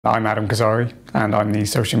I'm Adam Koszary, and I'm the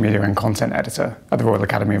social media and content editor at the Royal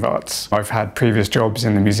Academy of Arts. I've had previous jobs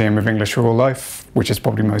in the Museum of English Rural Life, which is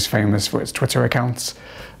probably most famous for its Twitter accounts,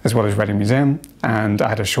 as well as Reading Museum, and I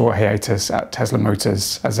had a short hiatus at Tesla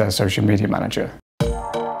Motors as their social media manager.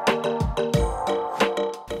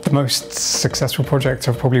 The most successful project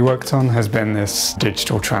I've probably worked on has been this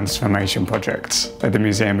digital transformation project at the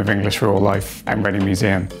Museum of English Rural Life and Reading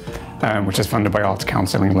Museum, which is funded by Arts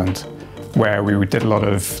Council England, where we did a lot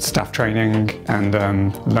of staff training and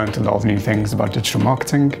learned a lot of new things about digital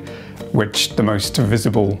marketing, which the most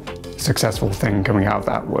visible, successful thing coming out of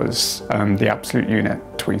that was the absolute unit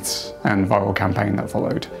tweets and viral campaign that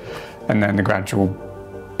followed. And then the gradual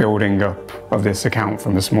building up of this account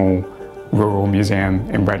from a small rural museum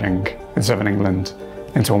in Reading in southern England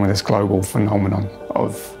into almost this global phenomenon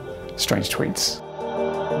of strange tweets.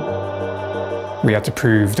 We had to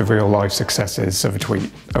prove the real-life successes of a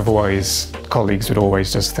tweet. Otherwise, colleagues would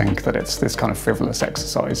always just think that it's this kind of frivolous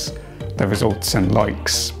exercise that results in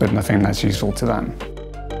likes, but nothing that's useful to them.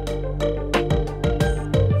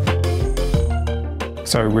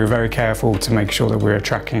 So we were very careful to make sure that we were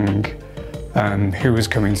tracking who was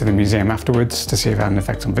coming to the museum afterwards to see if it had an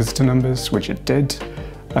effect on visitor numbers, which it did.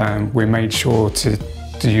 We made sure to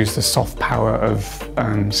use the soft power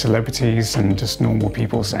of celebrities and just normal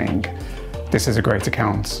people saying, "This is a great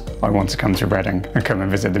account. I want to come to Reading and come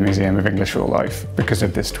and visit the Museum of English Rural Life because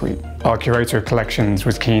of this tweet." Our curator of collections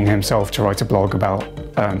was keen himself to write a blog about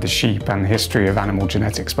the sheep and the history of animal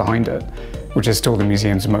genetics behind it, which is still the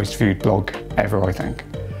museum's most viewed blog ever, I think.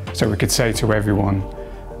 So we could say to everyone,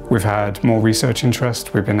 we've had more research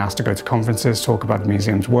interest, we've been asked to go to conferences, talk about the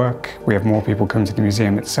museum's work, we have more people come to the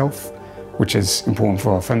museum itself, which is important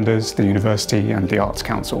for our funders, the university and the Arts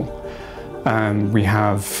Council. We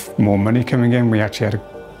have more money coming in. We actually had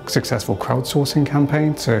a successful crowdsourcing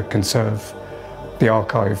campaign to conserve the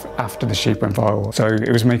archive after the sheep went viral. So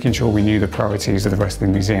it was making sure we knew the priorities of the rest of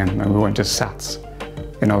the museum and we weren't just sat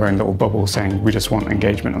in our own little bubble saying we just want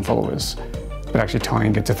engagement and followers, but actually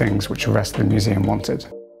tying it to things which the rest of the museum wanted.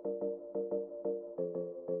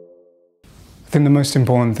 I think the most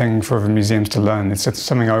important thing for other museums to learn, it's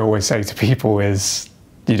something I always say to people, is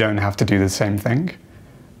you don't have to do the same thing.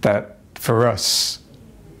 That for us,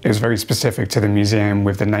 it was very specific to the museum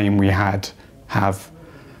with the name we have,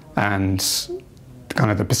 and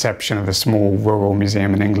kind of the perception of a small rural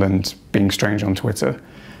museum in England being strange on Twitter.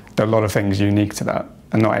 There are a lot of things unique to that,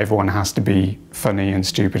 and not everyone has to be funny and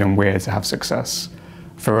stupid and weird to have success.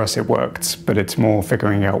 For us, it worked, but it's more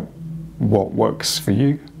figuring out what works for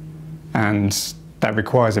you, and that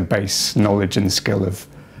requires a base knowledge and skill of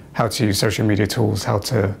how to use social media tools, how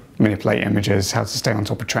to manipulate images, how to stay on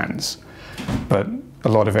top of trends. But a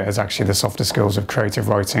lot of it is actually the softer skills of creative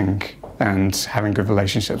writing and having good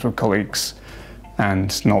relationships with colleagues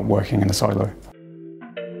and not working in a silo.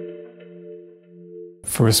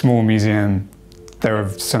 For a small museum, there are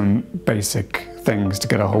some basic things to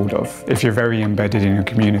get a hold of. If you're very embedded in your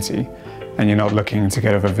community and you're not looking to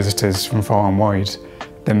get other visitors from far and wide,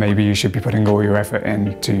 then maybe you should be putting all your effort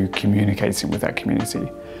into communicating with that community.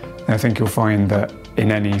 And I think you'll find that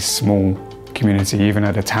in any small community, even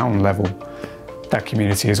at a town level, that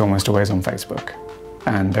community is almost always on Facebook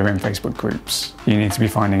and they're in Facebook groups. You need to be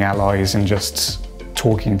finding allies and just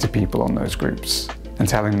talking to people on those groups and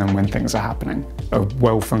telling them when things are happening. A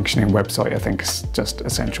well-functioning website, I think, is just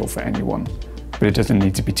essential for anyone, but it doesn't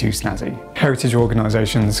need to be too snazzy. Heritage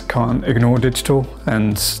organisations can't ignore digital,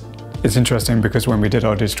 and it's interesting because when we did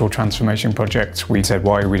our digital transformation project, we said,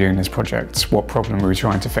 why are we doing this project? What problem are we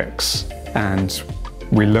trying to fix? And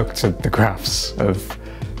we looked at the graphs of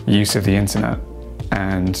use of the internet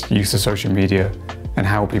and use of social media and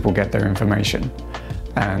how people get their information.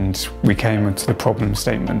 And we came into the problem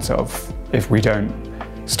statement of, if we don't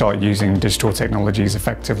start using digital technologies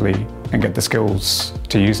effectively and get the skills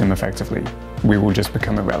to use them effectively, we will just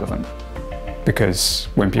become irrelevant. Because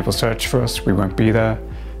when people search for us, we won't be there.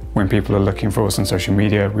 When people are looking for us on social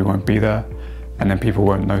media, we won't be there. And then people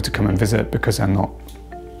won't know to come and visit because they're not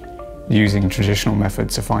using traditional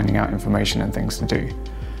methods of finding out information and things to do.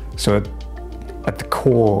 So at the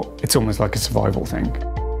core, it's almost like a survival thing.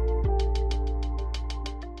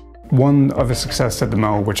 One other success at the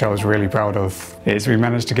Merl, which I was really proud of, is we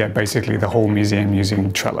managed to get basically the whole museum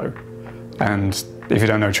using Trello. And if you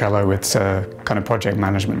don't know Trello, it's a kind of project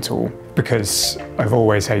management tool, because I've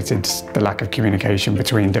always hated the lack of communication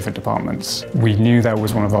between different departments. We knew that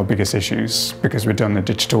was one of our biggest issues because we'd done the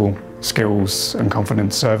digital skills and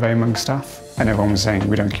confidence survey among staff, and everyone was saying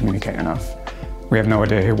we don't communicate enough. We have no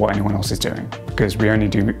idea what anyone else is doing because we only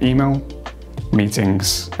do email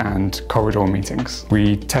meetings and corridor meetings.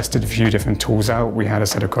 We tested a few different tools out. We had a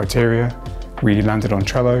set of criteria. We landed on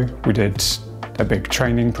Trello. We did a big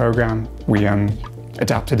training program. We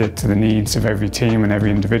adapted it to the needs of every team and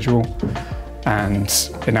every individual, and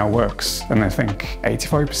it now works. And I think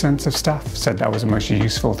 85% of staff said that was the most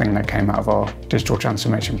useful thing that came out of our digital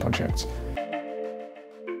transformation project.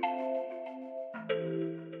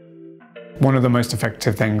 One of the most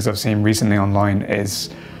effective things I've seen recently online is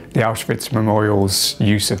the Auschwitz Memorial's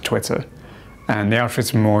use of Twitter. And the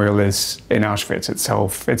Auschwitz Memorial is in Auschwitz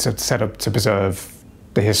itself. It's set up to preserve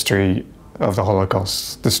the history of the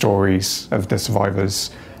Holocaust, the stories of the survivors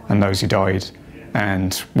and those who died,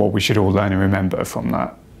 and what we should all learn and remember from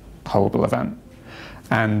that horrible event.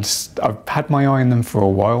 And I've had my eye on them for a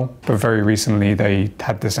while, but very recently they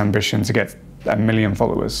had this ambition to get 1 million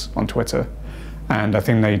followers on Twitter. And I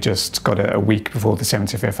think they just got it a week before the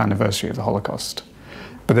 75th anniversary of the Holocaust.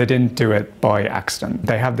 But they didn't do it by accident.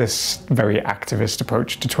 They have this very activist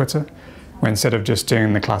approach to Twitter, where instead of just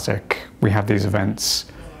doing the classic, we have these events,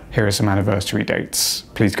 here are some anniversary dates,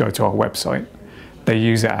 please go to our website. They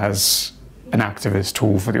use it as an activist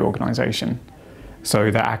tool for the organisation.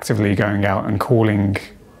 So they're actively going out and calling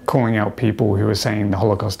out people who are saying the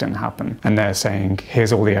Holocaust didn't happen. And they're saying,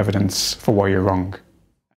 here's all the evidence for why you're wrong.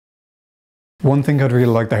 One thing I'd really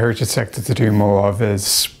like the heritage sector to do more of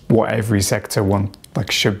is what every sector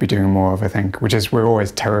should be doing more of, I think, which is we're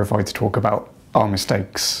always terrified to talk about our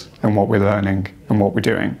mistakes and what we're learning and what we're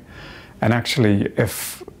doing. And actually,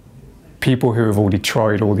 if people who have already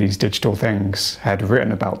tried all these digital things had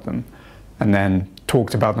written about them and then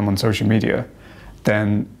talked about them on social media,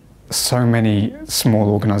 then so many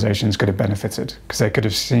small organisations could have benefited, because they could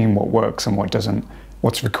have seen what works and what doesn't,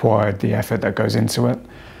 what's required, the effort that goes into it.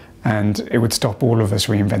 And it would stop all of us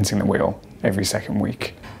reinventing the wheel every second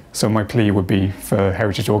week. So my plea would be for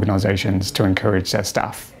heritage organisations to encourage their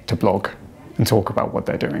staff to blog and talk about what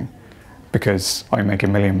they're doing, because I make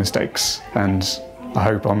 1 million mistakes and I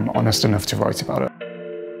hope I'm honest enough to write about it.